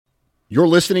You're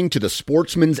listening to the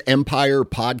Sportsman's Empire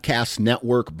Podcast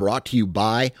Network, brought to you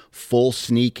by Full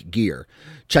Sneak Gear.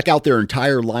 Check out their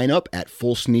entire lineup at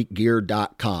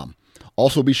fullsneakgear.com.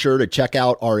 Also be sure to check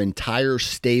out our entire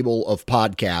stable of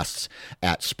podcasts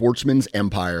at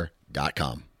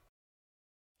sportsmansempire.com.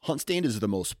 HuntStand is the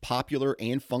most popular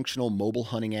and functional mobile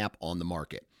hunting app on the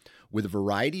market. With a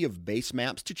variety of base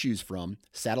maps to choose from,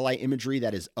 satellite imagery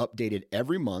that is updated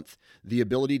every month, the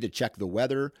ability to check the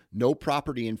weather, know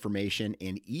property information,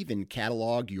 and even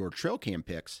catalog your trail cam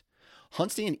pics,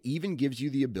 HuntStand even gives you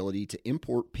the ability to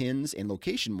import pins and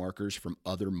location markers from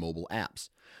other mobile apps.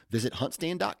 Visit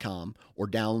huntstand.com or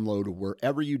download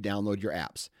wherever you download your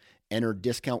apps. Enter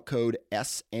discount code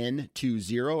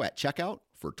SN20 at checkout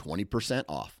for 20%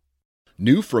 off.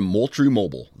 New from Moultrie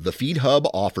Mobile, the Feed Hub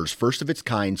offers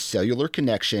first-of-its-kind cellular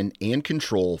connection and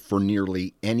control for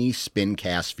nearly any spin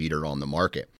cast feeder on the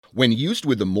market. When used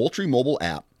with the Moultrie Mobile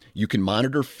app, you can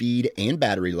monitor feed and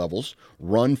battery levels,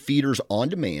 run feeders on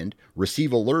demand,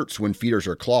 receive alerts when feeders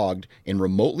are clogged, and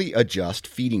remotely adjust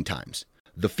feeding times.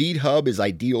 The Feed Hub is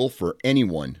ideal for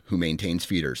anyone who maintains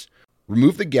feeders.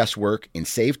 Remove the guesswork and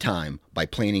save time by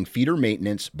planning feeder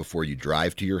maintenance before you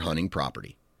drive to your hunting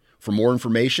property. For more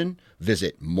information,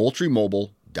 visit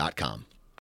moultriemobile.com.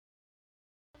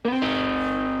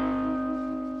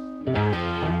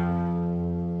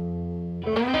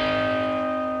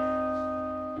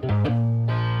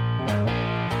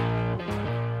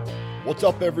 What's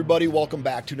up, everybody? Welcome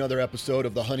back to another episode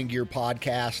of the Hunting Gear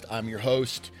Podcast. I'm your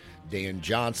host, Dan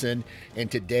Johnson,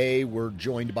 and today we're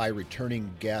joined by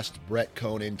returning guest Brett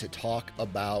Conan to talk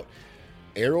about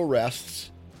arrow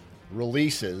rests,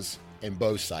 releases, and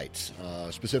bow sights,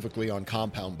 specifically on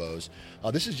compound bows.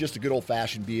 This is just a good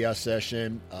old-fashioned BS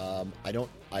session.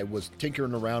 I was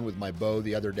tinkering around with my bow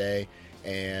the other day,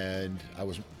 and I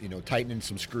was, tightening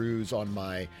some screws on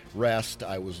my rest.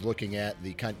 I was looking at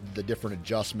the different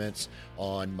adjustments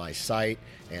on my sight,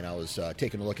 and I was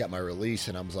taking a look at my release,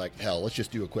 and I was like, hell, let's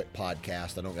just do a quick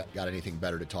podcast. I don't got anything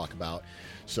better to talk about.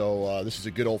 So this is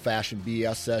a good old-fashioned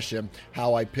BS session.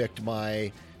 How I picked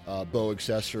my bow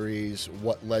accessories,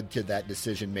 what led to that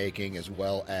decision making, as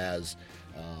well as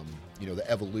the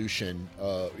evolution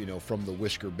from the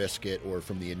Whisker Biscuit, or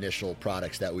from the initial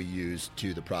products that we used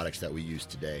to the products that we use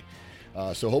today.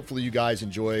 So hopefully you guys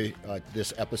enjoy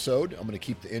this episode. I'm going to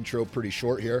keep the intro pretty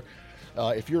short here.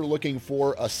 If you're looking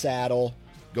for a saddle,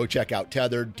 go check out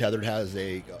Tethered. Tethered has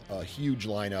a huge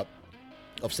lineup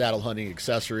of saddle hunting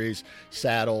accessories,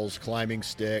 saddles, climbing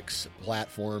sticks,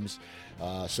 platforms.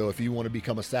 So if you want to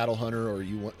become a saddle hunter, or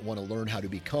you want to learn how to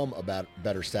become a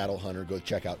better saddle hunter, go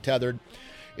check out Tethered.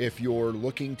 If you're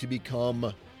looking to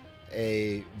become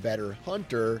a better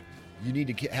hunter, you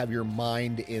need to have your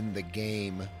mind in the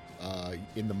game,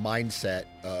 in the mindset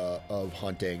of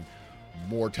hunting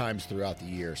more times throughout the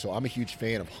year. So I'm a huge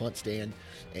fan of HuntStand,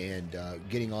 and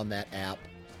getting on that app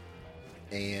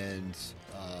and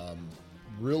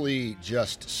really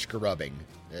just scrubbing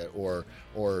or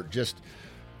just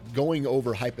going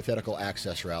over hypothetical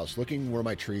access routes, looking where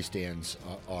my tree stands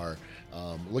are,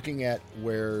 looking at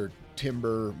where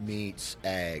timber meets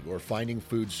ag, or finding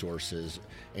food sources,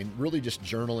 and really just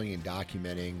journaling and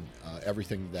documenting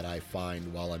everything that I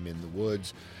find while I'm in the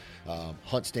woods.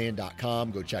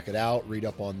 Huntstand.com, go check it out, read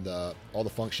up on all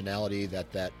the functionality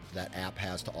that app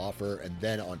has to offer, and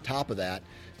then on top of that,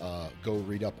 go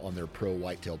read up on their Pro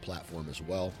Whitetail platform as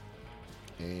well.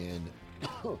 And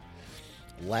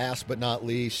last but not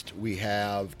least, we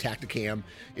have Tactacam.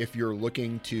 If you're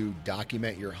looking to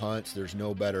document your hunts, there's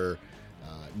no better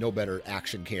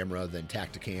action camera than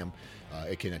Tactacam.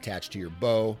 It can attach to your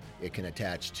bow. It can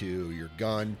attach to your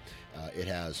gun. It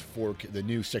has 4K. The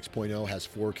new 6.0 has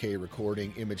 4K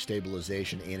recording, image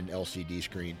stabilization, and an LCD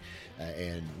screen.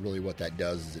 And really what that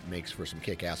does is it makes for some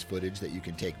kick-ass footage that you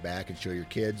can take back and show your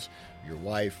kids, your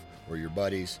wife, or your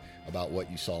buddies about what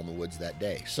you saw in the woods that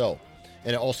day. So,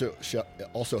 and it also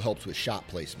helps with shot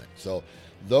placement. So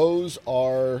those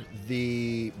are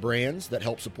the brands that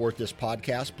help support this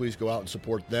podcast. Please go out and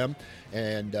support them.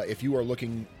 And if you are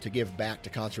looking to give back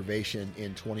to conservation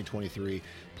in 2023,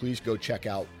 please go check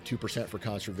out 2% for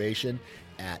Conservation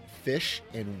at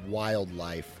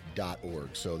fishandwildlife.org.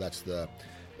 So that's the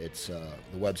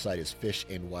website is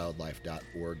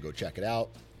fishandwildlife.org. Go check it out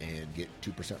and get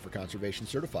 2% for Conservation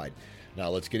certified. Now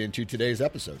let's get into today's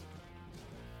episode.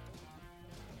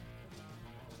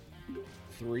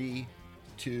 3,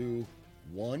 2,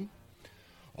 1.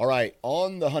 All right,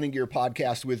 on the Hunting Gear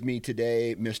Podcast with me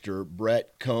today, Mr.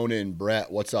 Brett Conan.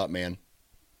 Brett, what's up, man?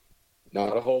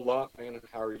 Not a whole lot, man.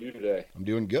 How are you today? I'm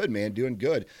doing good, man. Doing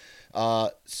good.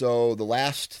 So the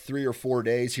last 3 or 4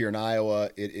 days here in Iowa,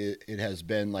 it has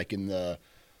been like in the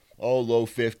low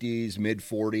 50s, mid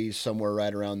 40s, somewhere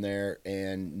right around there.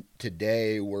 And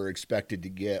today we're expected to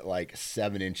get like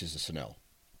 7 inches of snow.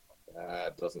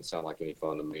 That doesn't sound like any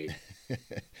fun to me.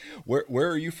 Where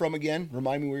are you from again?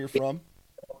 Remind me where you're from.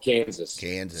 Kansas,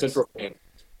 Kansas. Central Kansas.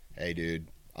 Hey, dude,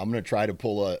 I'm gonna try to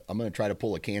pull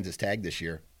a Kansas tag this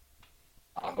year.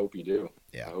 I hope you do.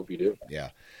 Yeah, I hope you do. yeah.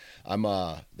 I'm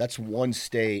That's one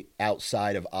state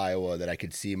outside of Iowa that I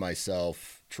could see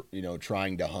myself,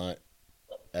 trying to hunt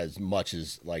as much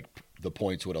as like the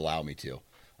points would allow me to.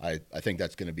 I think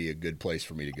that's going to be a good place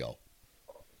for me to go.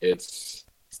 It's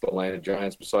the land of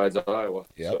giants besides Iowa.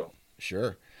 Yep, So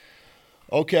sure.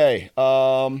 Okay.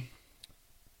 I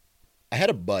had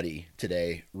a buddy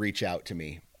today reach out to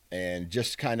me and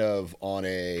just kind of on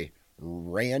a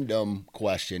random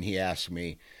question, he asked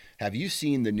me, "Have you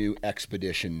seen the new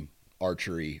Expedition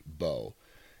archery bow?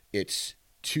 It's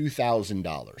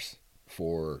 $2,000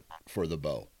 for the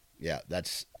bow." Yeah,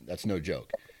 that's no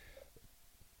joke.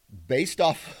 Based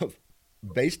off of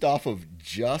based off of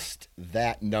just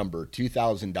that number,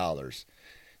 $2,000,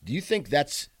 do you think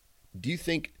that's do you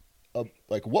think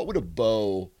like what would a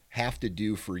bow have to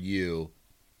do for you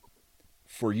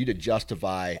to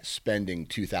justify spending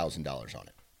 $2,000 on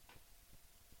it?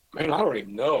 man, I don't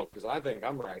even know because I think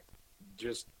I'm right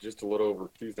just a little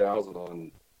over 2,000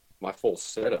 on my full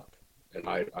setup, and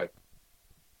I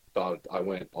thought I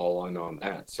went all in on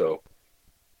that. So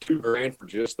 2 grand for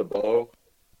just the bow.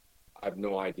 I have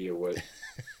no idea what.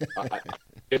 I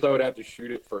guess I would have to shoot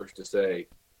it first to say,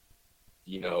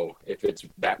 if it's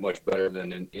that much better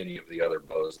than in any of the other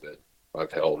bows that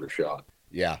I've held or shot.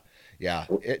 Yeah, yeah.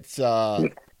 It's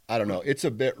I don't know. It's a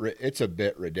bit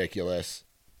ridiculous.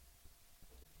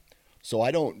 So I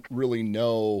don't really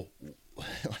know.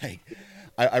 Like,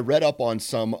 I read up on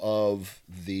some of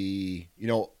the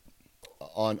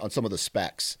on some of the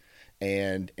specs,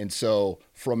 and so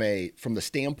from the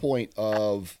standpoint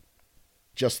of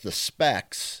just the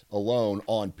specs alone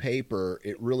on paper,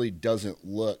 it really doesn't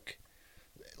look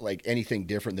like anything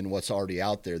different than what's already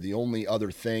out there. The only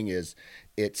other thing is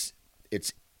it's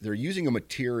it's they're using a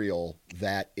material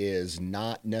that is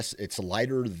not it's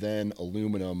lighter than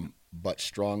aluminum but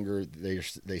stronger.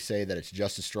 They say that it's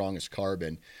just as strong as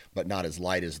carbon but not as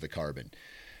light as the carbon.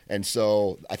 And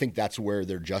so I think that's where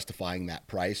they're justifying that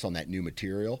price on that new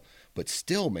material. But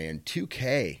still, man,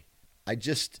 2K.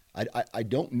 I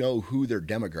don't know who their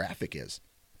demographic is.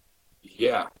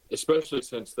 Yeah, especially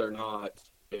since they're not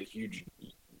a huge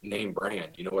name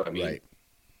brand. You know what I mean? Right.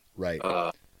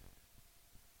 Right.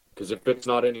 Because if it's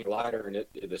not any lighter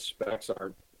and the specs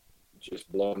aren't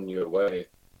just blowing you away,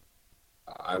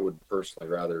 I would personally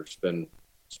rather spend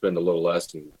a little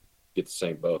less and get the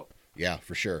same bow. Yeah,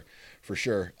 for sure. For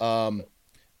sure.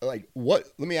 Like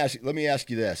what let me ask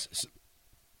you this.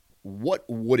 What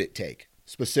would it take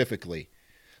specifically?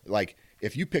 Like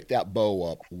if you pick that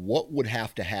bow up, what would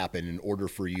have to happen in order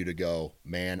for you to go,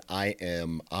 man, I'm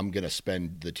going to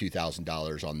spend the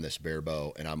 $2,000 on this bear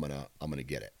bow and I'm going to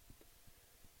get it.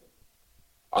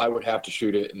 I would have to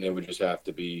shoot it, and it would just have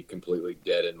to be completely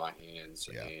dead in my hands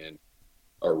Yeah. and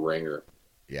a ringer.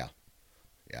 Yeah.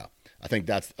 Yeah. I think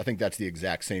that's the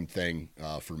exact same thing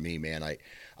for me, man.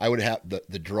 I would have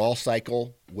the draw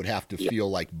cycle would have to Yeah. feel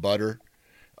like butter.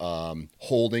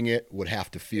 Holding it would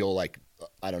have to feel like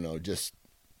I don't know, just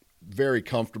very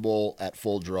comfortable at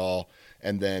full draw.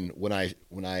 And then when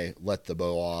I let the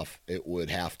bow off, it would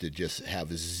have to just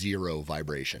have zero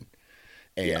vibration,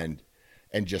 Yeah.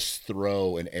 and just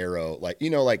throw an arrow like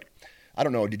like I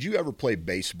don't know. Did you ever play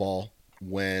baseball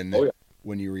Oh yeah.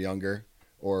 when you were younger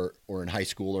or in high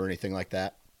school or anything like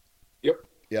that? Yep.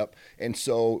 Yep. And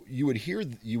so you would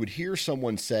hear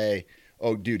someone say,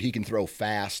 "Oh, dude, he can throw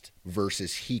fast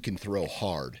versus he can throw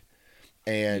hard."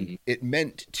 And Hmm. it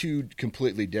meant two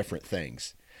completely different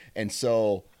things. And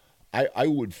so I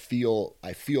feel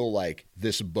like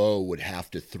this bow would have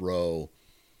to throw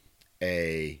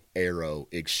a arrow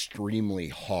extremely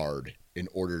hard in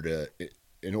order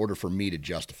for me to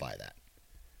justify that.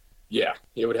 Yeah.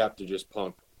 It would have to just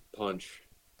punch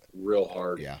real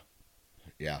hard. Yeah.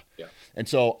 Yeah. Yeah. And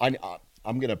so I'm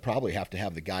going to probably have to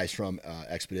have the guys from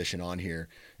Expedition on here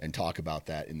and talk about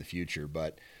that in the future.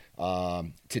 But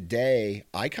today,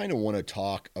 I kind of want to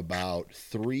talk about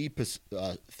three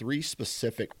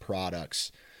specific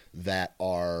products that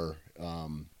are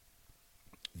on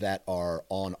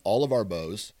all of our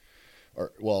bows,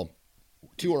 or well,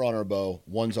 two are on our bow,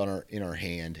 one's in our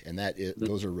hand, and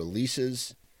those are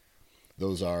releases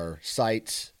Those are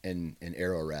sights and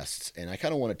arrow rests. And I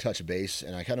kind of want to touch base,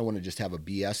 and I kind of want to just have a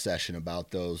BS session about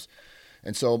those.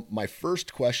 And so my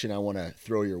first question I want to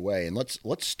throw your way, and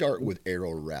let's start with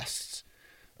arrow rests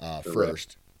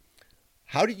first.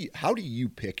 How do you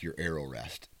pick your arrow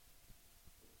rest?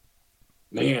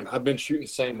 Man, I've been shooting the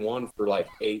same one for like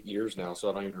 8 years now,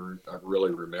 so I don't even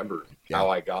really remember how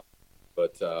I got it.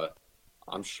 But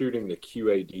I'm shooting the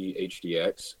QAD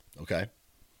HDX. Okay.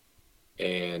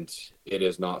 And it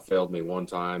has not failed me one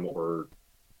time or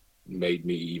made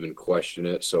me even question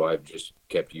it. So I've just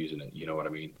kept using it. You know what I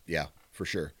mean? Yeah, for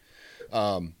sure.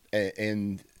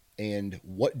 And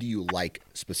what do you like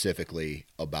specifically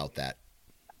about that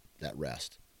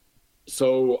rest?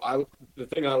 So the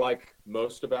thing I like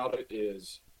most about it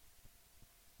is,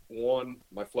 one,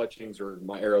 my fletchings or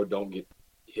my arrow don't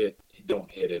hit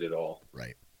it at all.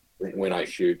 Right. When I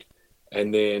shoot.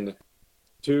 And then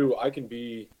two, I can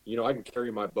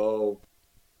carry my bow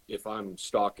if I'm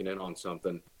stalking in on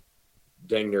something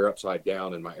dang near upside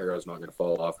down, and my arrow's not going to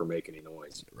fall off or make any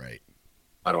noise. Right.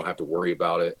 I don't have to worry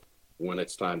about it when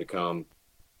it's time to come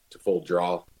to full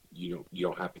draw. You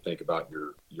don't have to think about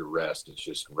your rest. It's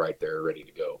just right there, ready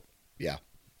to go. Yeah.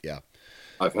 Yeah.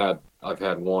 I've had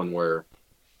one where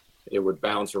it would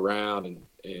bounce around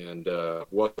and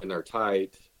wasn't there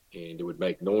tight, and it would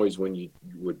make noise when you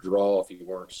would draw if you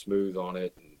weren't smooth on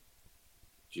it, and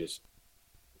just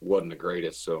wasn't the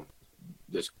greatest. So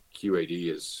this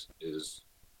QAD is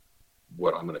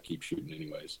what I'm going to keep shooting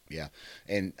anyways. Yeah.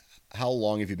 And how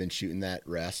long have you been shooting that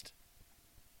rest?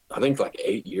 I think like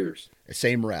 8 years.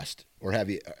 Same rest, or have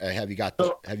you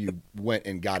went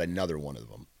and got another one of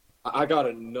them? I got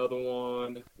another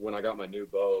one when I got my new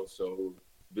bow, so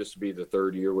this would be the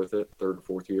third or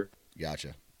fourth year.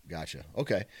 Gotcha.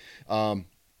 Okay. I'm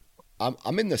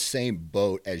in the same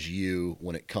boat as you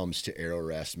when it comes to arrow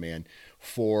rest, man.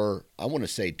 For, I want to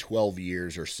say 12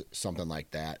 years or something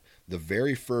like that. The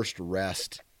very first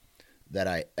rest that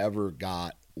I ever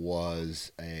got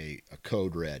was a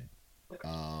Code Red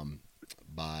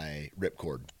by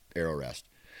Ripcord arrow rest.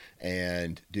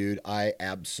 And dude, I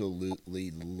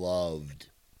absolutely loved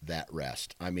that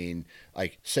rest. I mean,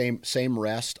 like same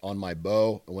rest on my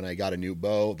bow. When I got a new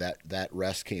bow, that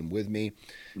rest came with me.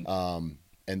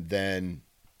 And then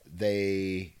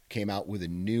they came out with a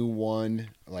new one,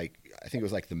 like I think it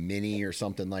was like the mini or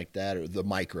something like that, or the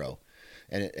micro.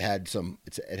 And it had some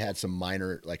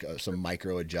minor, like some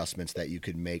micro adjustments that you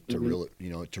could make to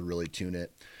really tune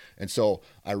it. And so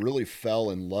I really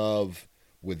fell in love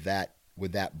with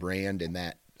that brand and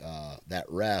that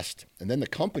rest. And then the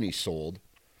company sold,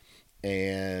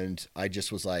 and I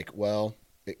just was like, well,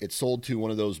 it sold to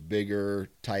one of those bigger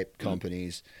type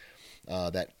companies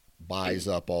that buys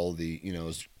up all the,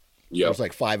 there's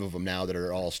like 5 of them now that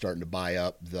are all starting to buy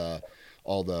up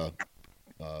all the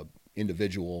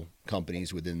individual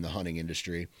companies within the hunting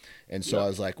industry. And so I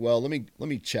was like, well, let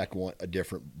me check a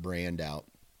different brand out.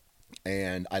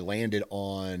 And I landed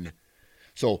on,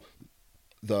 so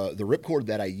the ripcord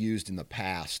that I used in the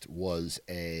past was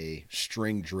a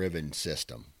string driven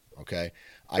system. Okay.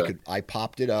 I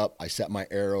popped it up. I set my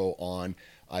arrow on,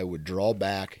 I would draw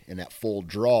back, and at full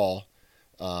draw,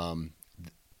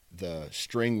 the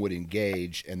string would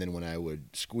engage. And then when I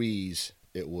would squeeze,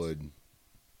 it would,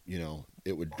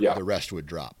 the rest would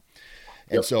drop.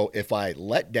 And so if I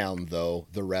let down though,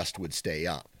 the rest would stay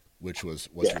up, which was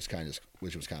kind of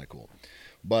cool.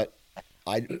 But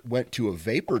I went to a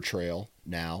vapor trail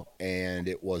now, and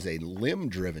it was a limb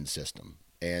driven system.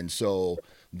 And so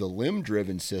the limb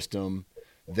driven system,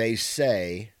 they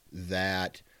say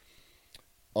that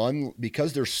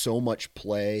because there's so much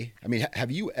play. I mean, have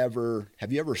you ever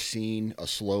seen a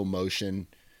slow motion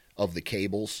of the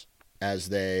cables as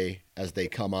they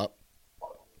come up,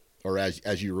 or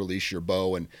as you release your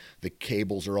bow and the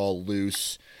cables are all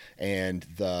loose and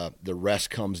the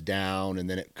rest comes down, and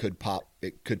then it could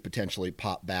potentially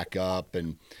pop back up,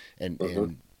 and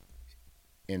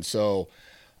so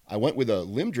I went with a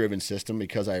limb driven system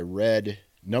because I read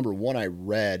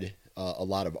a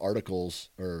lot of articles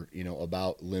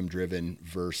about limb driven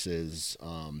versus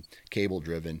cable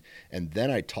driven, and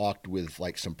then I talked with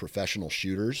like some professional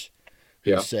shooters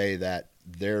who say that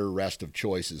their rest of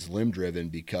choice is limb driven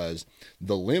because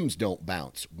the limbs don't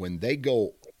bounce when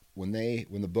you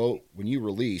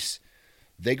release,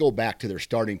 they go back to their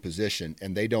starting position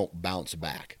and they don't bounce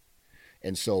back,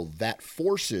 and so that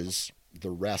forces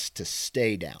the rest to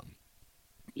stay down.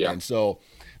 And so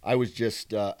I was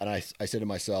just and I said to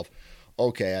myself,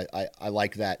 okay, I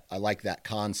like that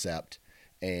concept,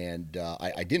 and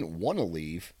I didn't want to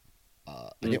leave. I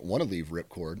didn't want to leave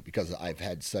Ripcord because I've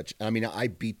had I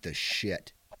beat the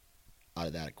shit out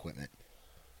of that equipment.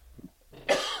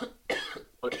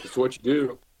 But it's what you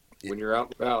do when you're out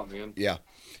and about, man. Yeah,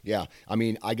 yeah. I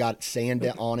mean, I got sand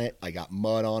on it. I got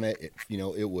mud on it.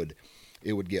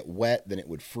 It would get wet, then it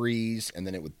would freeze, and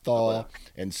then it would Oh, thaw. yeah.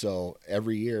 And so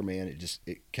every year, man,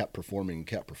 it kept performing and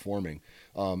kept performing.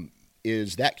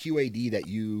 Is that QAD that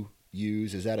you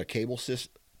use? Is that a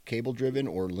cable driven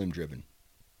or limb driven?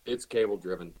 It's cable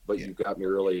driven, but Yeah, you got me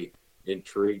really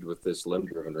intrigued with this limb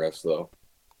driven refs, though.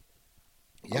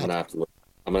 I'm yeah, gonna have to look.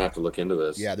 I'm gonna have to look into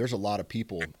this. yeah. There's a lot of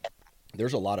people.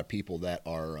 There's a lot of people that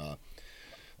are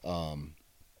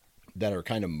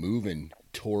kind of moving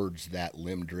towards that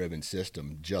limb driven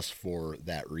system just for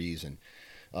that reason.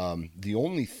 The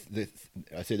only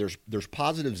I say there's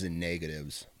positives and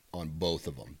negatives on both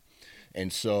of them,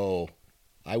 and so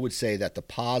I would say that the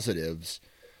positive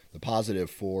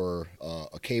for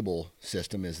a cable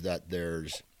system is that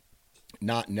there's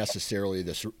not necessarily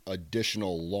this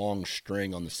additional long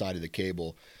string on the side of the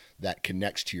cable that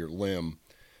connects to your limb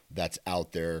that's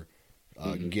out there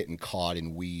Hmm. getting caught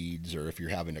in weeds, or if you're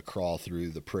having to crawl through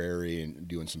the prairie and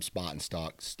doing some spot and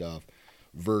stock stuff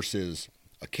versus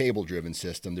a cable driven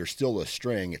system. There's still a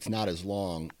string, it's not as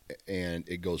long, and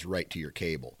it goes right to your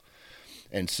cable.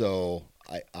 And so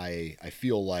I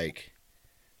feel like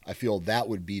I feel that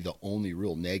would be the only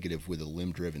real negative with a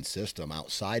limb driven system.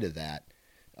 Outside of that,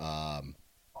 um,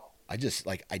 I just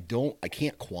like I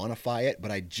can't quantify it,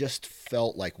 but I just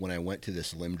felt like when I went to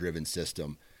this limb driven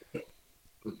system,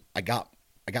 I got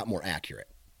I got more accurate.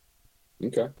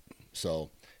 Okay,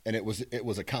 So, and it was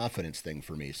a confidence thing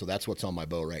for me. So that's what's on my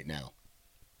bow right now.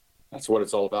 that's what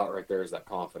it's all about, right there. Is that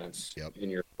confidence Yep. in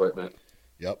your equipment?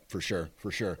 Yep, for sure,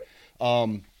 for sure.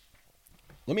 Um,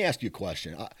 Let me ask you a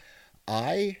question.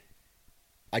 I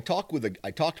I talked with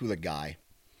a guy,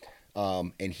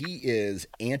 and he is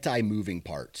anti moving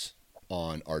parts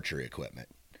on archery equipment,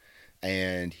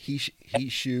 and he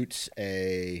shoots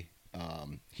a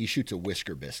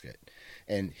whisker biscuit,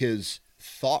 and his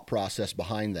thought process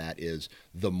behind that is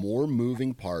the more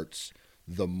moving parts,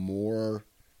 the more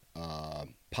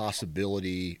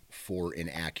possibility for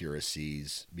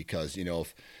inaccuracies, because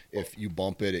if you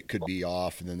bump it, it could be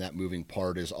off, and then that moving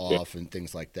part is Yeah. off, and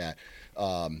things like that.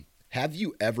 Have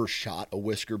you ever shot a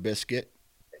whisker biscuit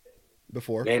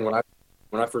before? Man,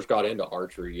 when I first got into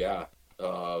archery, yeah,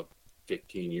 uh,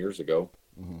 15 years ago,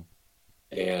 Mm-hmm.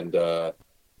 and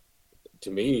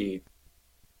to me,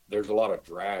 there's a lot of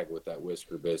drag with that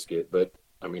whisker biscuit. But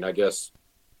I mean, I guess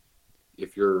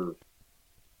if you're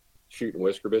shooting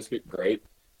whisker biscuit, great.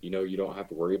 You don't have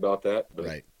to worry about that. But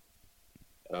Right,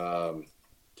 um,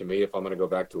 to me, if I'm going to go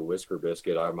back to a whisker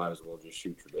biscuit, I might as well just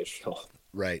shoot traditional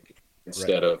right, right.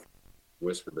 instead of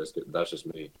whisker biscuit. That's just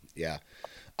me. Yeah,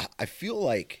 I feel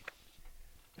like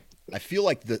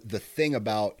the thing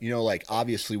about like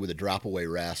obviously with a drop away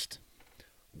rest,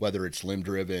 whether it's limb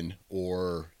driven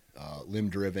or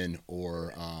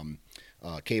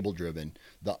cable driven,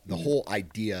 the Mhm. whole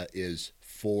idea is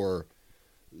for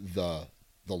the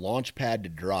the launch pad to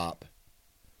drop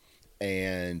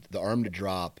and the arm to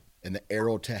drop and the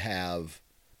arrow to have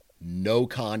no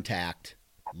contact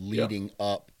Yeah. leading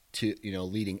up to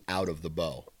leading out of the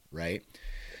bow, right?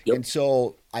 Yep. And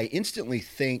so I instantly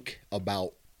think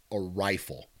about a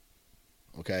rifle.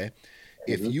 Okay,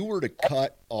 if Hmm. you were to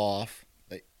cut off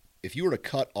if you were to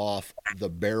cut off the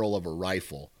barrel of a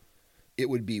rifle, it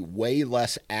would be way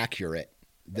less accurate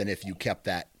than if you kept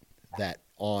that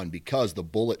on, because the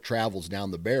bullet travels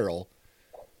down the barrel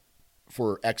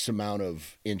for X amount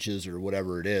of inches or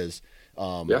whatever it is,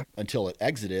 Yeah. until it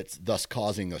exits, thus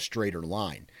causing a straighter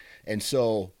line. And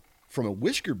so, from a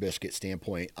whisker biscuit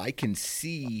standpoint, I can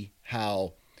see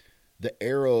how the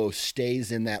arrow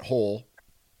stays in that hole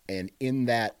and in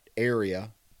that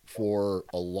area for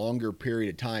a longer period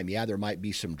of time. Yeah, there might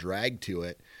be some drag to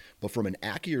it, but from an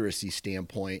accuracy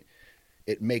standpoint,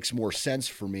 it makes more sense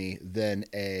for me than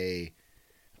a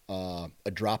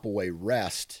drop away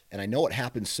rest. And I know it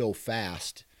happens so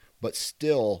fast, but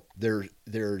still there's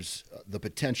the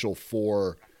potential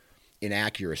for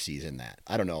inaccuracies in that.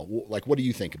 I don't know. Like, what do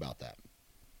you think about that?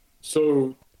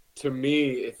 So to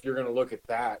me, if you're going to look at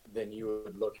that, then you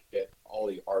would look at all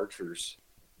the archers,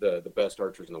 the best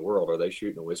archers in the world. Are they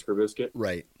shooting a whisker biscuit?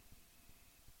 Right,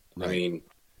 I right, mean,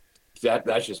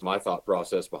 that's just my thought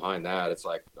process behind that. It's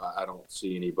like I don't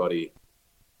see anybody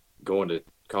going to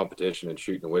competition and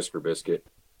shooting a whisker biscuit.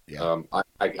 yeah,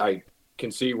 I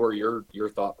can see where your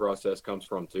thought process comes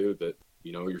from too. That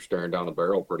you're staring down the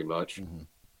barrel pretty much.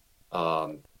 hmm,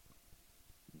 Um,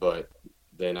 but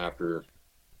then after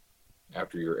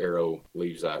your arrow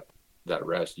leaves that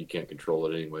rest, you can't control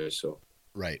it anyway. So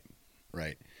right,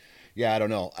 right. Yeah, I don't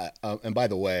know. And by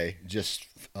the way, just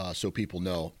so people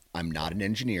know, I'm not an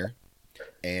engineer,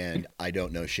 and I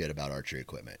don't know shit about archery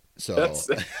equipment. So That's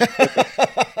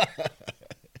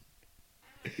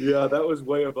yeah, that was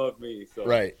way above me. So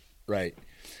right, right.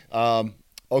 Um,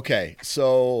 okay,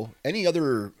 so any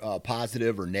other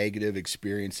positive or negative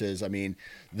experiences? I mean,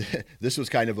 this was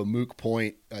kind of a moot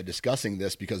point discussing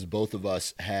this because both of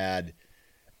us have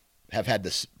had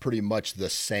this pretty much the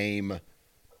same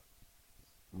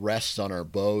rests on our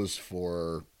bows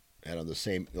for the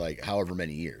same like however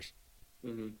many years.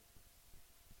 hmm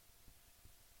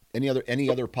Any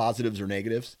other positives or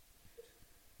negatives?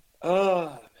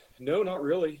 uh no, not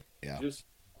really. Yeah, Just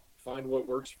find what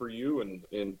works for you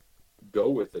and go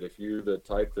with it. If you're the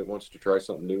type that wants to try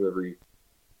something new every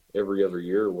other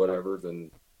year or whatever,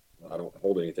 then I don't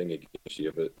hold anything against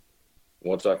you. But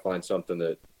once I find something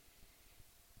that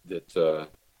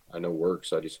I know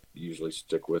works, I just usually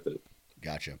stick with it.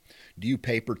 gotcha. Do you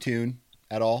paper tune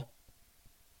at all?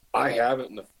 I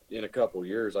haven't in a couple of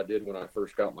years. I did when I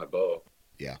first got my bow,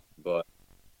 Yeah, but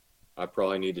I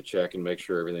probably need to check and make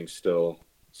sure everything's still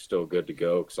good to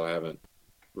go because I haven't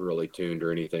really tuned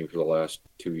or anything for the last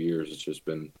 2 years. It's just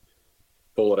been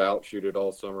pull it out, shoot it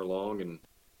all summer long, and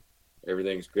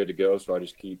everything's good to go. So I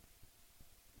just keep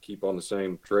on the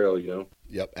same trail, you know.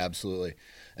 yep, absolutely.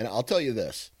 And I'll tell you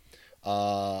this: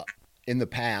 uh, in the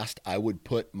past, I would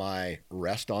put my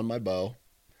rest on my bow.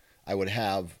 I would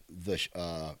have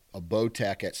a bow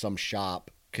tech at some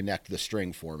shop connect the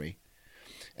string for me,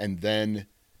 and then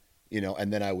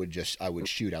and then I would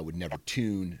shoot. I would never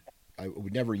tune. I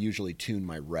would never usually tune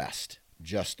my rest.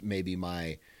 Just maybe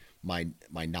my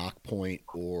knock point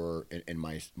or and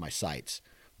my sights.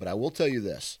 But I will tell you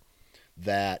this: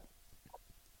 that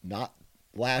not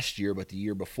last year, but the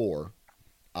year before,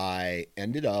 I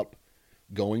ended up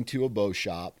going to a bow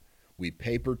shop. We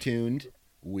paper tuned.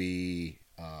 We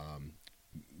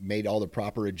made all the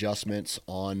proper adjustments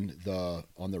on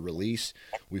the release.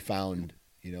 We found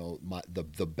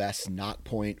the best knock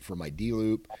point for my D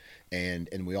loop, and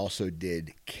we also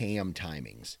did cam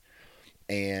timings.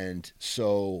 And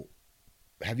so,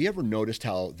 have you ever noticed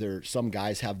how some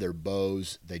guys have their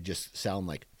bows? They just sound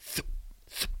like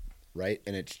right,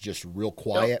 and it's just real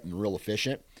quiet and real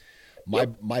efficient.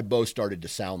 My bow started to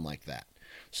sound like that.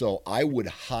 So I would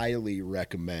highly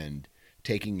recommend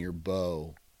taking your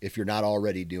bow, if you're not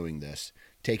already doing this,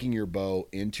 taking your bow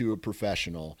into a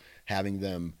professional, having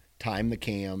them time the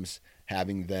cams,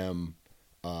 having them,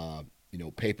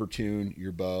 paper tune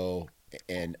your bow.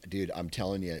 And dude, I'm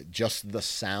telling you, just the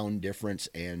sound difference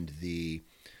and the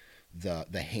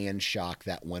hand shock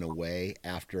that went away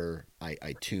after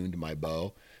I tuned my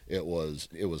bow, it was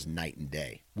night and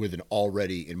day with an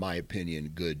already, in my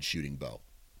opinion, good shooting bow.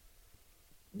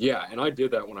 Yeah, and I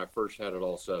did that when I first had it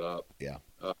all set up. Yeah.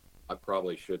 I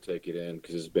probably should take it in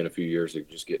because it's been a few years of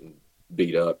just getting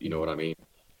beat up. You know what I mean?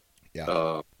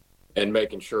 Yeah. And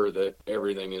making sure that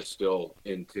everything is still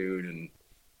in tune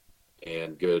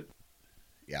and good.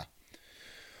 Yeah.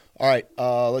 All right.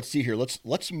 Let's see here.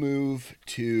 Let's move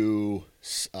to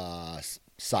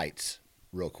sights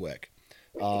real quick.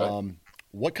 Okay.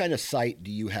 What kind of sight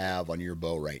do you have on your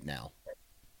bow right now?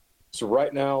 So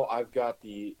right now I've got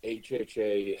the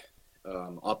HHA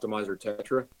Optimizer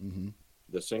Tetra, Mm-hmm.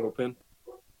 the single pin.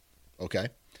 Okay.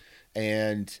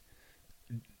 And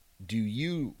do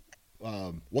you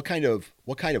what kind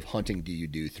of hunting do you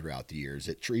do throughout the year? Is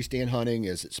it tree stand hunting?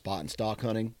 Is it spot and stock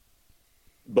hunting?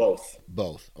 Both.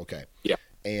 Both. Okay. Yeah.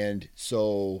 And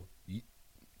so,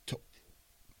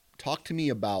 talk to me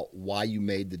about why you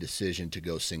made the decision to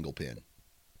go single pin.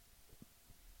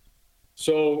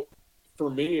 So for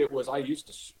me, it was I used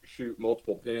to shoot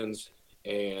multiple pins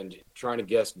and trying to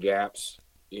guess gaps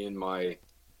in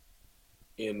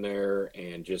there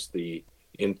and just the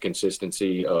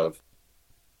inconsistency of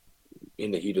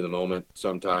in the heat of the moment.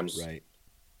 Sometimes Right.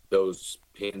 those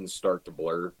pins start to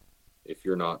blur if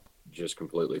you're not just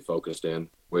completely focused in,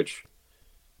 which,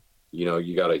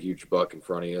 you got a huge buck in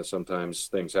front of you. Sometimes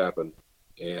things happen.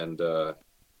 And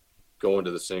going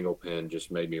to the single pin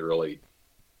just made me really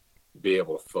be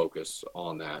able to focus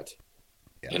on that.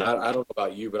 Yeah. And I don't know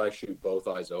about you, but I shoot both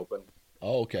eyes open.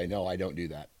 Oh, okay. No, I don't do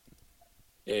that.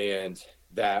 And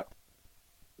that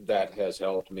has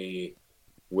helped me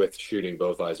with shooting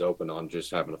both eyes open on just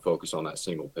having to focus on that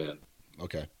single pin.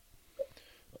 Okay.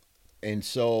 And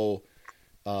so,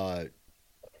 was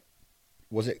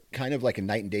it kind of like a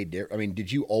night and day difference? I mean,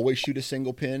 did you always shoot a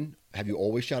single pin? Have you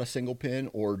always shot a single pin,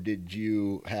 or did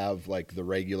you have like the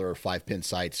regular 5-pin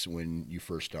sights when you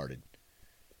first started?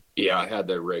 Yeah, I had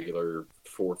the regular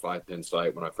 4 or 5 pin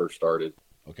sight when I first started.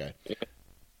 Okay.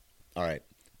 All right.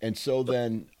 And so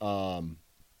then,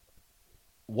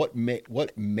 what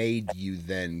made you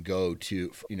then go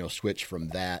to, switch from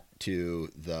that to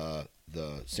the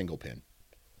single pin?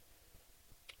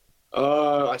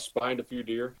 I spined a few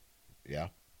deer, Yeah.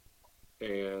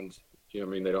 and I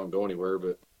mean, they don't go anywhere,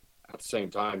 but at the same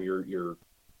time, you're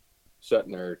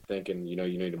sitting there thinking, you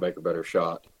need to make a better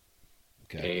shot.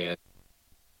 Okay. And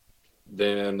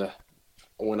then I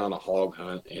went on a hog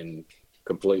hunt and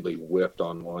completely whiffed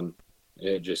on one.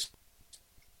 It just,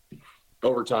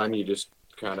 over time, you just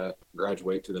kind of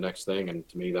graduate to the next thing. And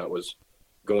to me, that was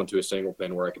going to a single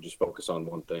pin where I could just focus on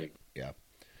one thing. Yeah.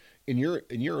 In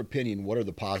your opinion, what are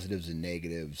the positives and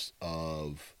negatives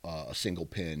of a single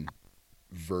pin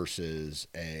versus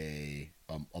a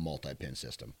multi-pin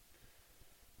system?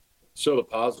 So the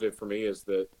positive for me is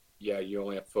that, yeah, you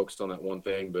only have to focus on that one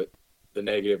thing, but the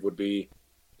negative would be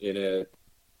in a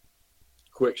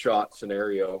quick shot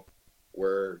scenario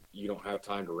where you don't have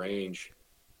time to range.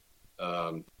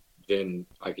 Then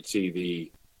I could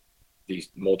see these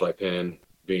multi-pin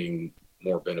being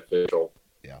more beneficial.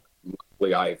 Yeah.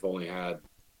 Luckily, I've only had,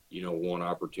 one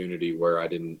opportunity where I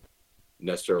didn't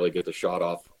necessarily get the shot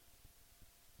off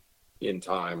in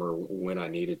time or when I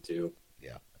needed to.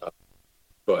 Yeah.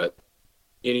 But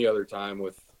any other time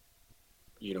with,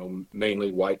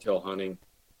 mainly whitetail hunting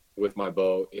with my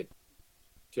bow,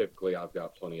 typically I've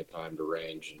got plenty of time to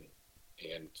range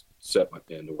and set my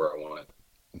pin to where I want it.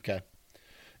 Okay.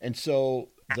 And so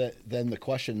then the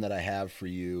question that I have for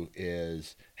you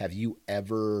is, have you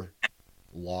ever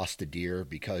lost a deer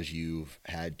because you've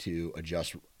had to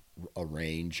adjust a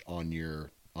range on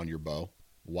your bow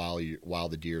while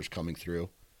the deer's coming through?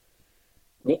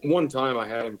 One time I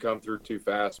had him come through too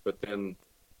fast, but then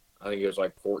I think it was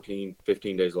like 14,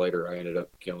 15 days later, I ended up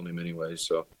killing him anyway.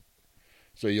 So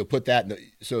you'll put that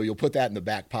in the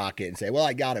back pocket and say, well,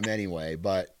 I got him anyway,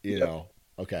 but Yep.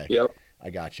 okay. Yep. I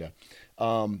gotcha.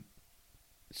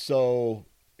 So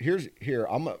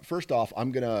first off,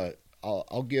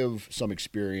 I'll give some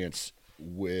experience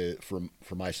for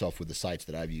myself with the sights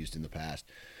that I've used in the past.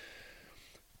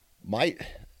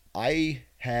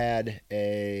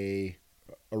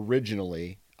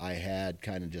 Originally I had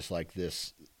kind of just like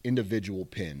this individual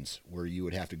pins where you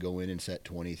would have to go in and set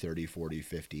 20, 30, 40,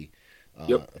 50.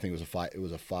 Yep. I think it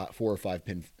was a 4 or 5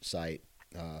 pin sight.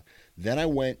 Then I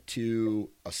went to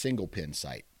a single pin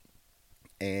sight,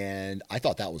 and I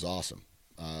thought that was awesome.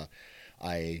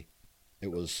 It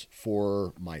was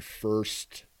for my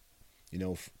first,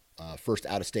 first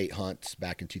out of state hunts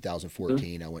back in 2014.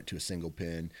 Mm-hmm. I went to a single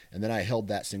pin, and then I held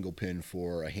that single pin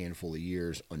for a handful of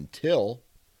years until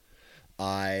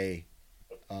I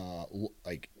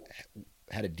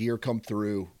had a deer come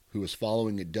through who was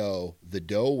following a doe. The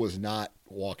doe was not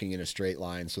walking in a straight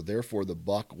line, so therefore the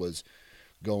buck was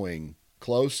going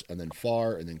close and then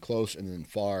far and then close and then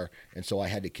far, and so I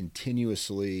had to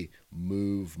continuously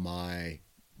move my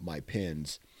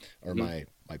pins or Mm-hmm.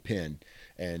 my pin.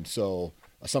 And so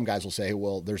some guys will say,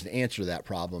 well, there's an answer to that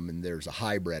problem, and there's a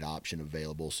hybrid option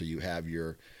available. So you have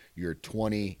your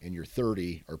 20 and your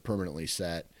 30 are permanently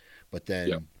set, but then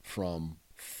Yep. from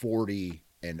 40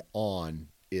 and on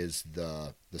is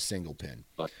the single pin.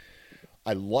 Right.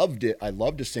 I loved it. I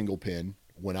loved a single pin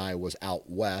when I was out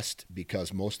west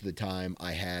because most of the time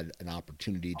I had an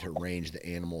opportunity to range the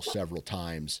animal several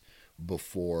times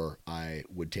before I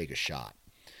would take a shot.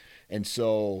 And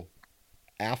so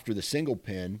after the single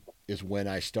pin is when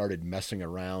I started messing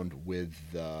around with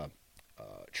the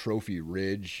Trophy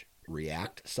Ridge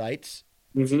React sights.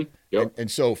 Mm-hmm. Yep.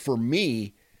 And so for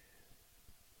me,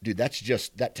 dude,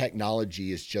 that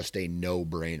technology is just a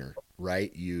no-brainer,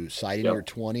 right? You sight in Yep. your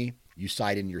 20, you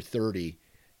sight in your 30,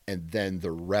 and then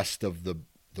the rest of the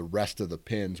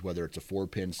pins, whether it's a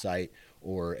 4-pin sight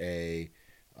or a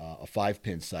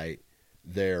 5-pin sight,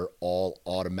 they're all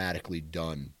automatically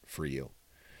done for you.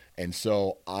 And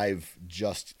so I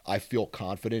feel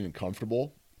confident and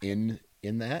comfortable in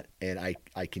that, and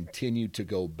I continue to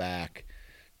go back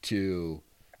to,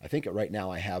 I think right now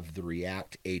I have the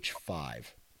React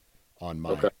H5 on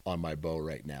my bow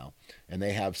right now, and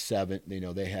they have 7.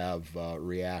 They have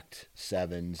React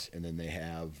 7s, and then they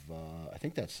have I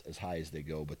think that's as high as they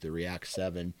go, but the React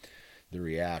 7, the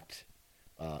React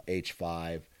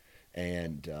H5,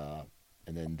 and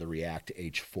then the React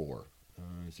H4.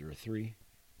 Is there a 3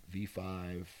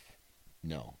 V5?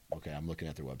 No. Okay, I'm looking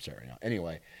at their website right now.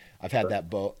 Anyway, I've had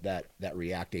that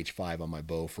React H5 on my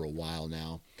bow for a while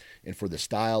now, and for the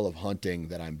style of hunting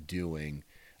that I'm doing,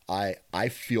 I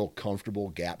feel comfortable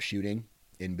gap shooting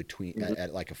in between Mm-hmm.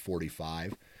 at like a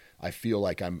 45. I feel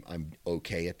like I'm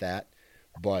okay at that,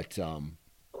 but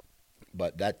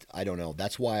that, I don't know.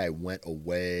 That's why I went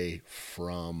away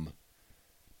from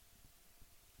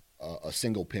a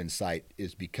single pin sight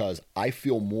is because I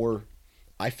feel more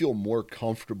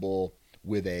comfortable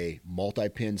with a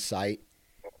multi-pin sight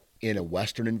in a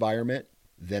Western environment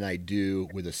than I do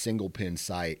with a single pin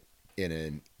sight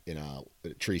in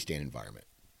a tree stand environment.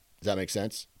 Does that make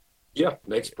sense? Yeah,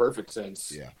 makes perfect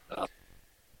sense. Yeah.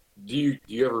 Do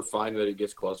you ever find that it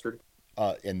gets clustered?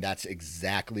 And that's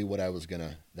exactly what I was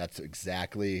gonna. That's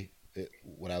exactly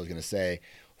what I was gonna say,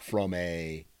 from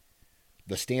the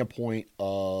standpoint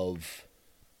of,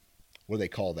 what do they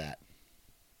call that?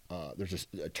 There's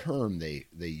a term they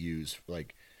use,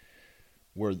 like,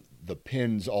 where the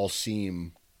pins all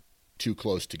seem too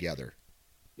close together.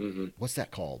 Mm-hmm. What's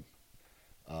that called?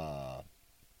 Uh,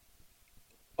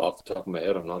 Off the top of my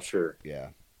head, I'm not sure. yeah,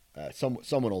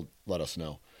 someone will let us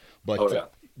know. But Oh yeah.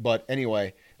 but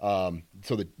anyway, so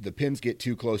the pins get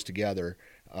too close together,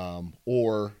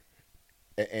 or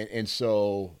and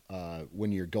so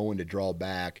when you're going to draw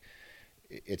back,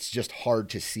 it's just hard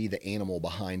to see the animal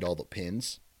behind all the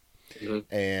pins,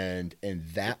 Mm-hmm. and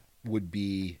that would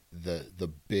be the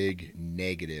big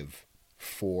negative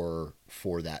for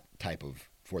that type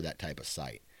of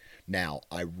site. Now,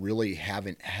 I really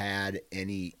haven't had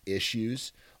any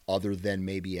issues other than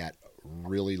maybe at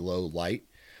really low light,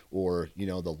 or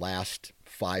the last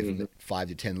 5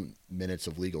 to 10 minutes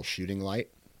of legal shooting light,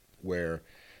 where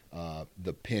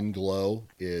the pin glow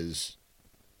is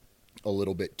a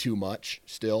little bit too much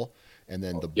still, and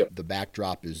then Yep. the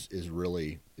backdrop is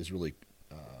really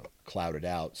clouded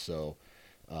out. So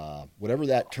whatever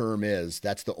that term is,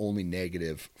 that's the only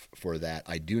negative for that.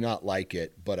 I do not like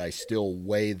it, but I still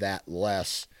weigh that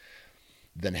less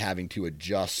than having to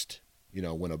adjust.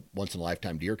 When a once in a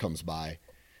lifetime deer comes by,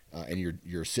 and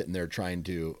you're sitting there trying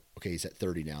to, okay, he's at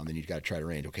 30 now, and then you've got to try to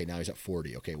range. Okay, now he's at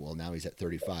 40. Okay, well, now he's at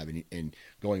 35, and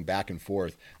going back and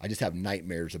forth. I just have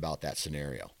nightmares about that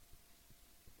scenario.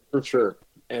 For sure.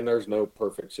 And there's no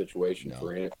perfect situation No.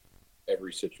 for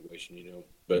every situation.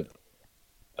 But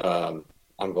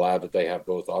I'm glad that they have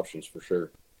both options for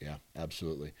sure. Yeah,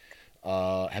 absolutely.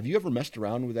 Have you ever messed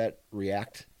around with that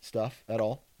React stuff at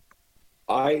all?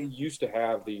 I used to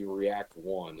have the React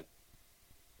One,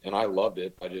 and I loved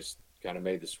it. I just kind of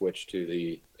made the switch to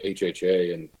the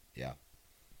HHA, and Yeah,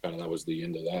 kind of that was the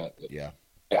end of that. But yeah,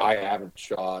 I haven't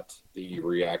shot the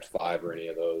React 5 or any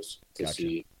of those to Gotcha.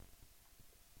 see.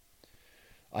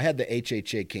 I had the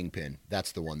HHA Kingpin.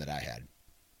 That's the one that I had.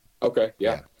 Okay,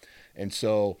 yeah. And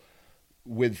so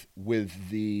with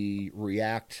the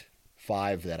React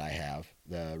 5 that I have,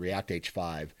 the React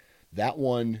H5, that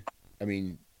one, I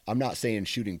mean, I'm not saying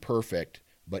shooting perfect,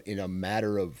 but in a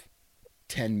matter of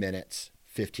 10 minutes,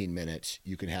 15 minutes,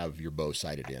 you can have your bow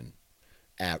sighted in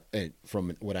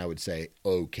from what I would say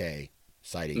okay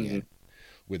sighting in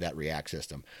with that React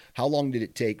system. How long did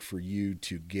it take for you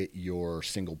to get your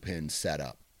single pin set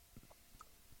up?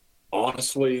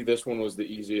 Honestly, this one was the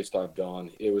easiest I've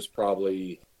done. It was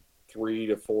probably 3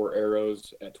 to 4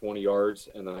 arrows at 20 yards,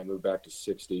 and then I moved back to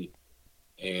 60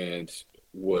 and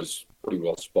was pretty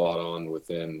well spot on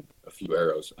within a few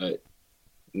arrows.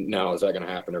 Now, is that going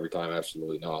to happen every time?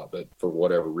 Absolutely not. But for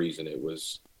whatever reason, it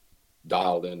was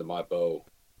dialed into my bow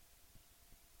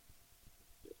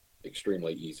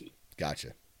extremely easy.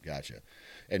 Gotcha.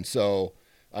 And so,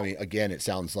 I mean, again, it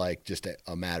sounds like just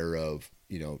a matter of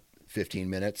 15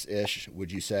 minutes ish.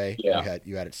 Would you say Yeah.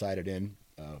 you had it sighted in?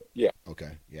 Yeah.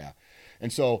 Okay. Yeah.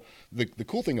 And so the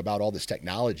cool thing about all this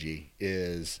technology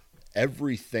is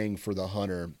everything for the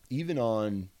hunter, even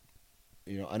on,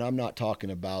 and I'm not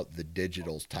talking about the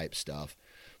digital type stuff,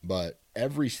 but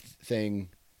everything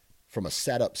from a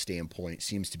setup standpoint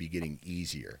seems to be getting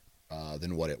easier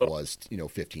than what it was,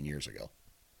 15 years ago.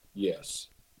 Yes,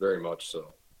 very much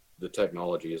so. The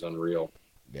technology is unreal.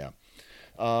 Yeah.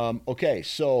 Okay.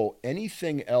 So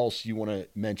anything else you want to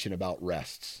mention about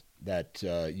rests that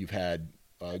you've had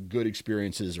good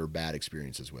experiences or bad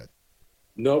experiences with?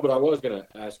 No, but I was going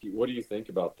to ask you, what do you think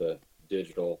about the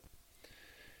digital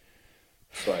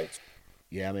sites?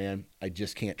 Yeah, man, I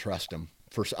just can't trust them.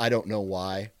 First, I don't know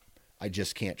why. I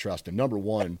just can't trust them. Number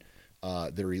one,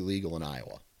 they're illegal in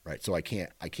Iowa, right? So I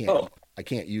can't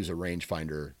use a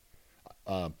rangefinder.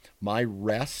 My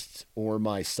rests or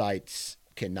my sights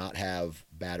cannot have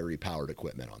battery powered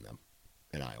equipment on them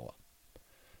in Iowa.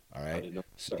 All I right. didn't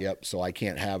know. Yep. So I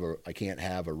can't have a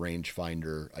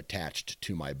rangefinder attached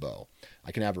to my bow.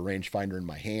 I can have a rangefinder in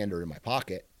my hand or in my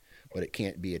pocket, but it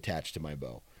can't be attached to my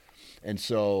bow. And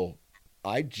so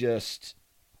I just,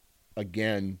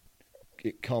 again,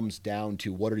 it comes down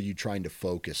to what are you trying to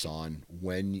focus on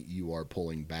when you are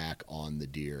pulling back on the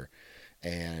deer.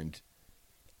 And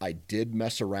I did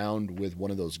mess around with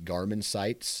one of those Garmin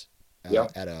sites Yeah.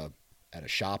 at a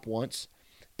shop once,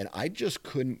 and I just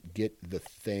couldn't get the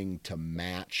thing to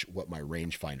match what my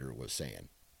rangefinder was saying.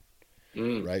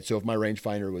 Right. So if my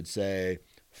rangefinder would say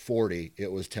 40,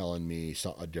 it was telling me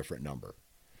a different number.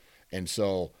 And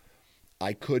so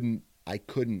I couldn't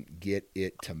get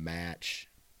it to match.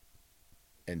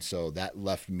 And so that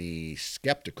left me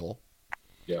skeptical.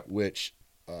 Yeah. Which,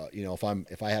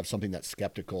 if I have something that's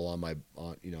skeptical on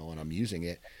and I'm using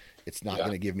it, it's not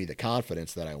going to give me the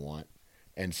confidence that I want.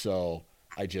 And so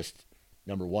I just,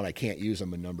 number one, I can't use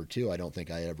them. And number two, I don't think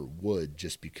I ever would,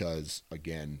 just because,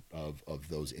 again, of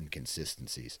those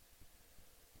inconsistencies.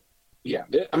 Yeah.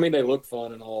 I mean, they look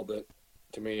fun and all, but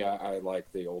to me, I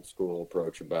like the old school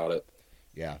approach about it.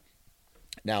 Yeah.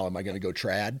 Now, am I going to go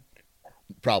trad?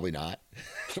 Probably not.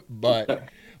 but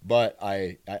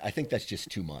I think that's just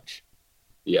too much.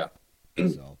 Yeah.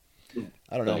 So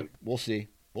I don't know. We'll see.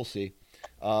 Let's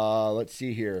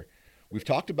see here. We've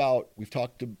talked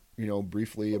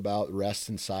briefly about rests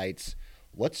and sights.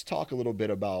 Let's talk a little bit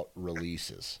about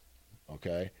releases.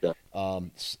 Okay. Yeah.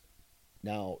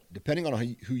 Now, depending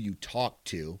on who you talk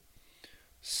to,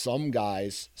 some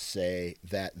guys say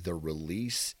that the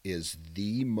release is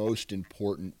the most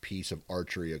important piece of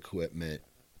archery equipment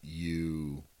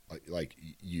you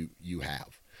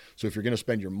have. So if you're going to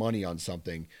spend your money on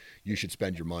something, you should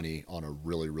spend your money on a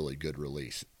really, really good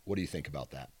release. What do you think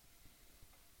about that?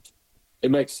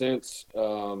 It makes sense.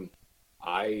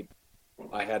 I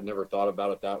had never thought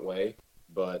about it that way,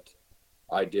 but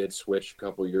I did switch a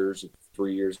couple years,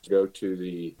 3 years ago, to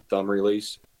the thumb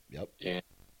release. Yep. And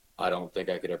I don't think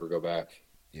I could ever go back.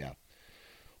 Yeah.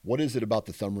 What is it about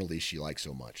the thumb release you like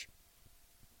so much?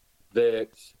 That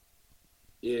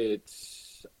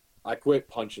I quit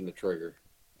punching the trigger.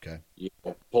 Okay.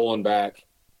 Pulling back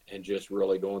and just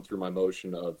really going through my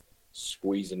motion of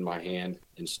squeezing my hand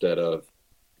instead of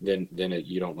then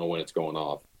you don't know when it's going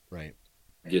off. Right.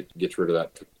 Gets rid of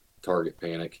that target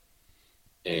panic.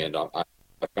 And I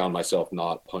found myself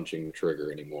not punching the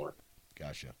trigger anymore.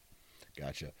 Gotcha.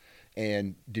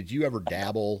 And did you ever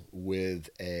dabble with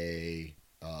a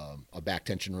back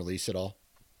tension release at all?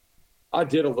 I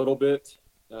did a little bit.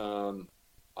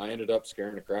 I ended up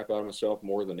scaring the crap out of myself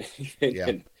more than anything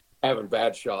and having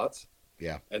bad shots.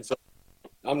 Yeah. And so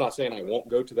I'm not saying I won't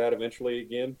go to that eventually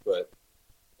again, but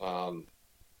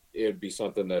it would be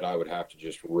something that I would have to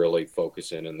just really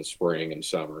focus in the spring and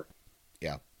summer.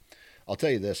 Yeah. I'll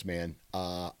tell you this, man.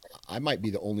 I might be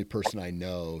the only person I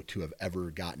know to have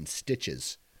ever gotten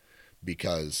stitches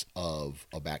because of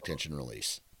a back tension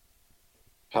release.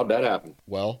 How'd that happen?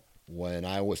 Well, when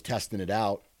I was testing it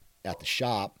out at the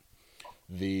shop,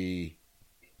 I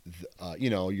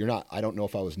don't know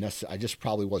if I was necessary. I just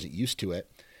probably wasn't used to it.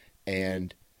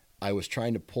 And I was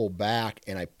trying to pull back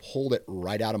and I pulled it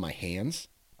right out of my hands.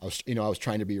 I was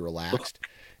trying to be relaxed.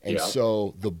 And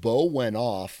so the bow went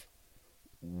off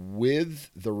with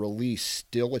the release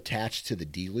still attached to the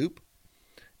D loop.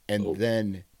 And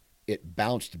then it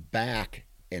bounced back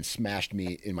and smashed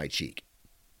me in my cheek.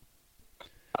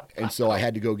 And so I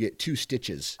had to go get 2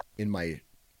 stitches in my,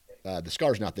 the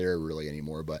scar's not there really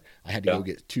anymore, but I had to go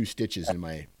get 2 stitches in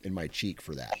my cheek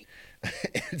for that.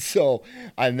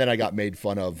 And then I got made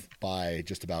fun of by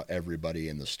just about everybody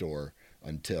in the store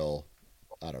until,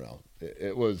 I don't know.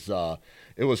 It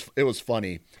was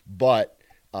funny, but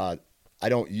I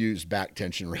don't use back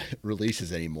tension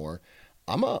releases anymore.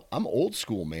 I'm old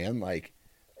school, man. Like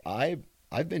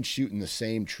I've been shooting the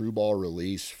same true ball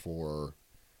release for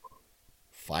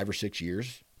 5 or 6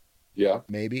 years. Yeah.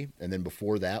 Maybe. And then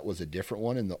before that was a different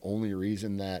one. And the only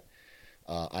reason that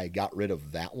I got rid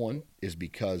of that one is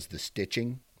because the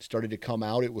stitching started to come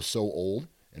out. It was so old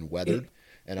and weathered.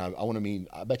 And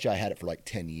I bet you I had it for like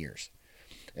 10 years.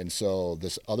 And so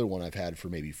this other one I've had for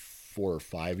maybe 4 or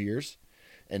 5 years.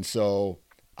 And so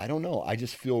I don't know. I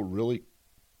just feel really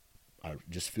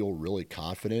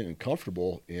confident and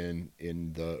comfortable in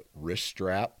the wrist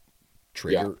strap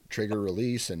trigger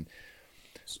release. And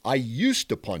I used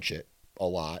to punch it a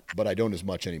lot, but I don't as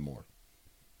much anymore.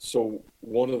 So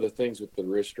one of the things with the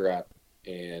wrist strap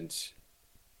and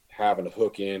having to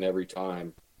hook in every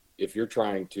time, if you're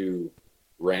trying to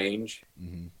range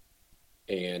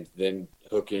and then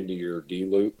hook into your D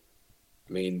loop,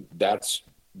 I mean,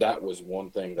 that was one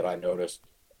thing that I noticed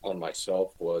on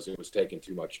myself was it was taking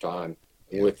too much time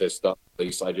with this stuff. At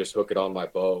least I just hook it on my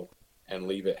bow and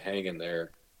leave it hanging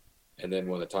there. And then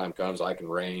when the time comes, I can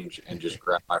range and just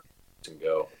grab my and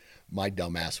go. My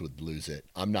dumbass would lose it.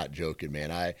 I'm not joking,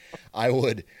 man. I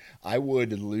would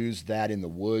lose that in the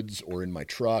woods or in my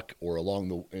truck or along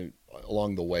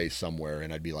the way somewhere,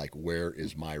 and I'd be like, "Where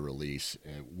is my release?"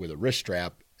 And with a wrist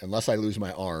strap, unless I lose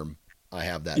my arm, I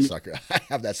have that sucker. I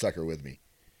have that sucker with me.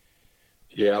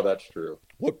 Yeah, that's true.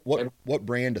 And What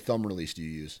brand of thumb release do you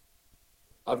use?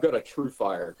 I've got a True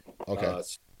Fire, Okay. uh,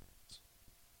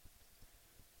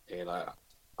 and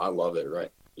I love it.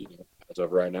 Right, as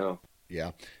of right now.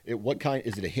 Yeah. What kind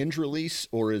is it? A hinge release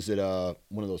or is it a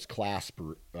one of those clasp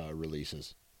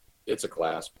releases? It's a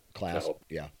clasp. Clasp. Kettle.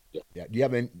 Yeah. Yeah.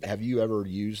 Yeah. Have you ever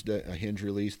used a hinge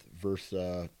release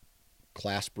versus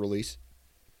clasp release?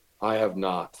 I have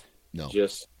not. No.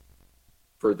 Just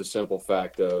for the simple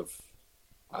fact of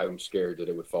I'm scared that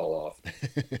it would fall off,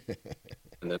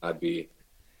 and then I'd be,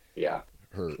 yeah.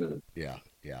 Hurt. Yeah.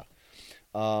 Yeah.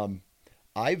 Um,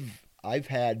 I've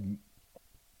had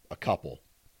a couple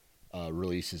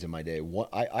releases in my day.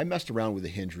 I messed around with a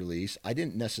hinge release. I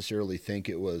didn't necessarily think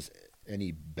it was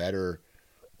any better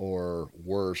or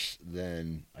worse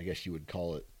than I guess you would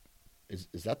call it.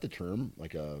 Is that the term?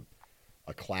 Like a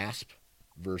clasp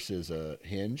versus a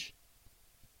hinge?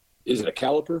 Is it a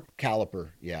caliper? Caliper,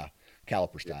 yeah,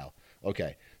 caliper style.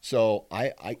 Okay, so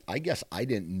I guess I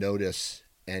didn't notice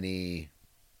any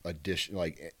addition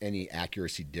like any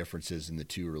accuracy differences in the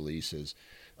two releases.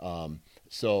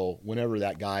 So whenever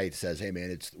that guy says, "Hey man,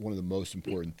 it's one of the most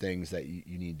important things that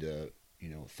you need to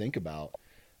think about,"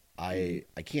 I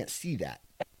can't see that.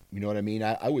 You know what I mean?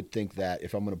 I would think that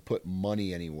if I'm going to put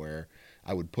money anywhere,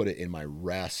 I would put it in my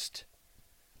rest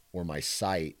or my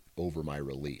sight over my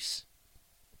release.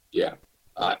 Yeah.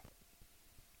 I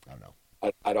I don't know.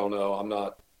 I don't know.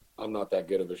 I'm not that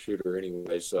good of a shooter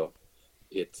anyway. So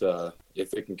if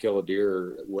it can kill a deer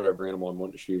or whatever animal I'm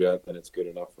wanting to shoot at, then it's good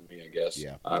enough for me, I guess.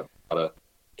 Yeah. I'm not a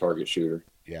target shooter.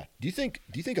 Yeah. Do you think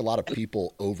a lot of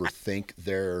people overthink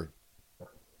their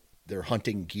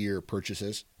hunting gear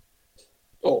purchases?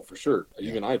 Oh, for sure. Yeah.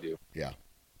 Even I do. Yeah.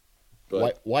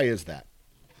 But Why is that?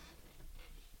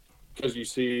 because you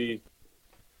see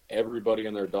everybody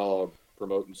and their dog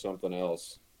promoting something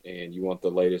else, and you want the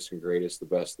latest and greatest, the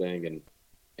best thing, and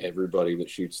everybody that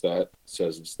shoots that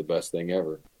says it's the best thing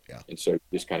ever. Yeah. And so you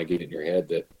just kind of get in your head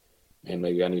that, man,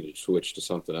 maybe I need to switch to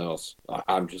something else.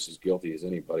 I'm just as guilty as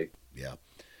anybody. Yeah.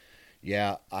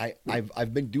 Yeah,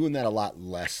 I've been doing that a lot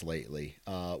less lately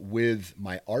with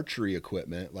my archery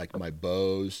equipment, like my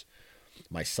bows,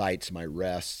 my sights, my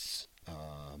rests,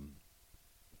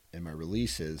 and my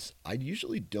releases. I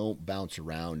usually don't bounce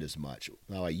around as much.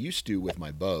 Now I used to with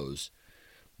my bows,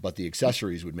 but the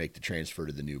accessories would make the transfer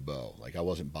to the new bow. Like I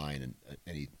wasn't buying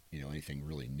anything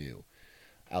really new.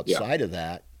 Yeah. Outside of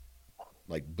that,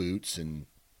 like boots and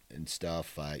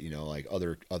stuff, like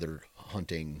other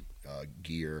hunting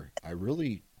gear. I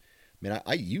really, man,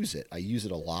 I use it. I use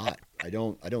it a lot. I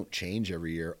don't change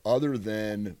every year, other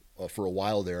than for a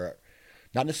while there,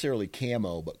 not necessarily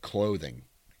camo, but clothing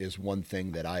is one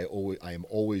thing that I am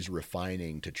always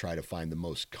refining to try to find the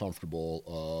most comfortable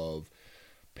of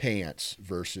pants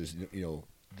versus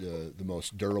the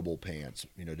most durable pants.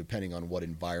 Depending on what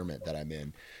environment that I'm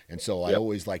in, and so I Yep.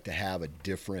 always like to have a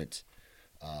different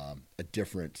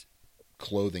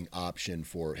clothing option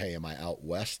for, hey, am I out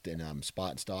west and I'm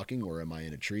spot and stalking, or am I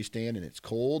in a tree stand and it's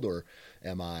cold, or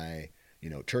am I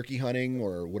turkey hunting,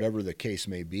 or whatever the case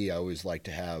may be. I always like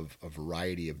to have a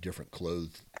variety of different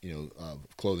clothing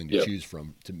to Yep. choose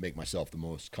from to make myself the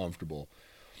most comfortable,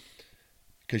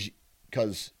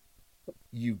 because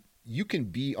you can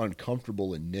be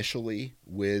uncomfortable initially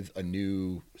with a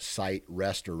new sight,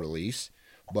 rest, or release,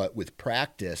 but with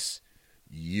practice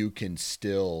you can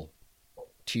still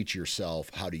teach yourself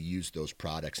how to use those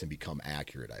products and become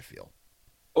accurate, I feel.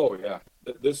 Oh, yeah.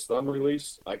 This thumb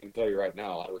release, I can tell you right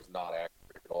now, I was not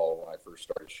accurate at all when I first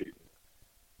started shooting.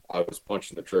 I was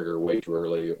punching the trigger way too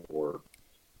early, or,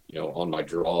 on my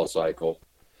draw cycle,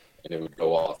 and it would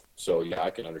go off. So, yeah, I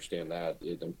can understand that.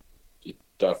 It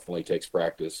definitely takes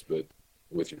practice, but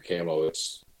with your camo,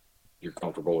 you're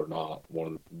comfortable or not,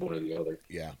 one or the other.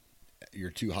 Yeah, you're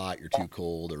too hot, you're too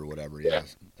cold, or whatever. Yeah.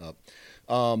 Yeah.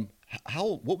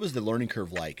 What was the learning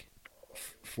curve like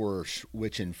for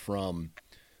switching from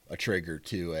a trigger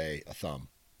to a thumb?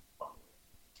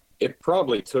 It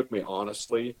probably took me,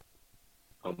 honestly,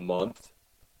 a month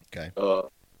Okay.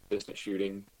 distance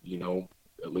shooting,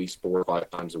 at least 4 or 5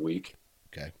 times a week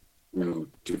Okay.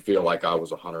 to feel like I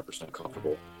was 100%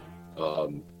 comfortable.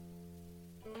 Um,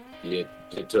 it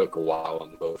took a while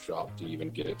in the bow shop to even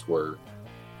get it to where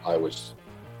I was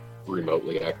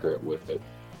remotely accurate with it.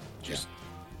 Just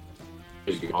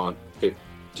because you've gone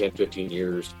 10, 15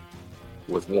 years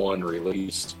with one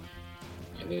released,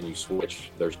 and then you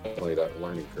switch, there's definitely that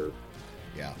learning curve.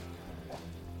 Yeah.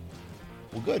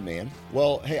 Well, good, man.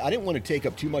 Well, hey, I didn't want to take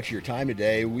up too much of your time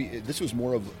today. This was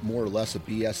more or less a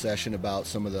BS session about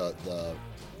some of the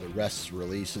rests,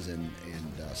 releases, and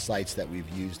sites that we've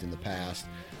used in the past.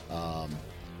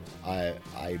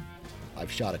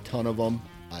 I've shot a ton of them.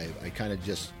 I kind of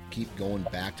just keep going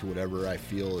back to whatever I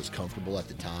feel is comfortable at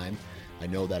the time. I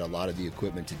know that a lot of the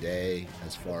equipment today,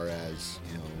 as far as,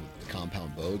 you know, the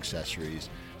compound bow accessories,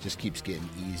 just keeps getting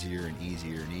easier and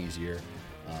easier and easier.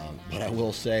 But I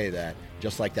will say that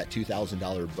just like that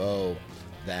 $2,000 bow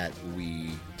that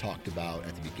we talked about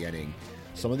at the beginning,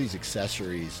 some of these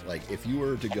accessories, like if you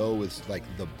were to go with like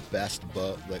the best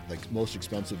bow, like most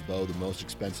expensive bow, the most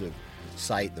expensive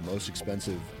sight, the most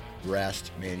expensive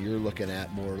rest, man, you're looking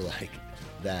at more like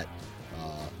that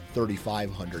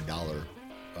 $3,500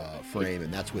 frame,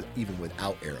 and that's with even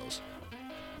without arrows.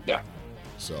 Yeah.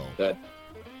 So that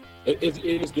it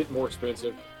is getting more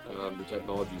expensive. The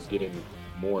technology is getting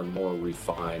more and more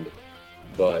refined,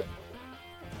 but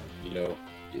you know,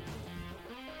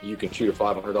 you can shoot a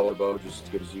 $500 bow just as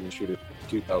good as you can shoot a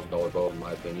 $2,000 bow, in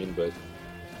my opinion. But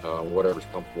whatever's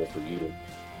comfortable for you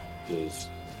is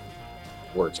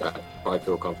where it's at. If I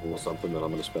feel comfortable with something, then I'm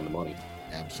going to spend the money.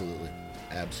 Absolutely.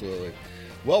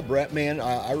 Well, Brett, man,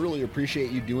 I really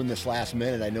appreciate you doing this last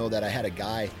minute. I know that I had a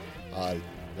guy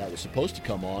that was supposed to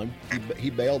come on. He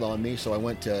bailed on me, so I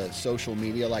went to social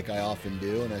media like I often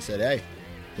do, and I said, hey,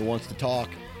 who wants to talk?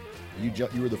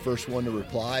 You were the first one to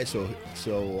reply, so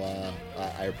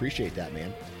I appreciate that,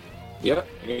 man. Yeah,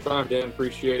 anytime, Dan.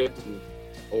 Appreciate it, and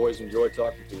always enjoy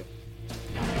talking to you.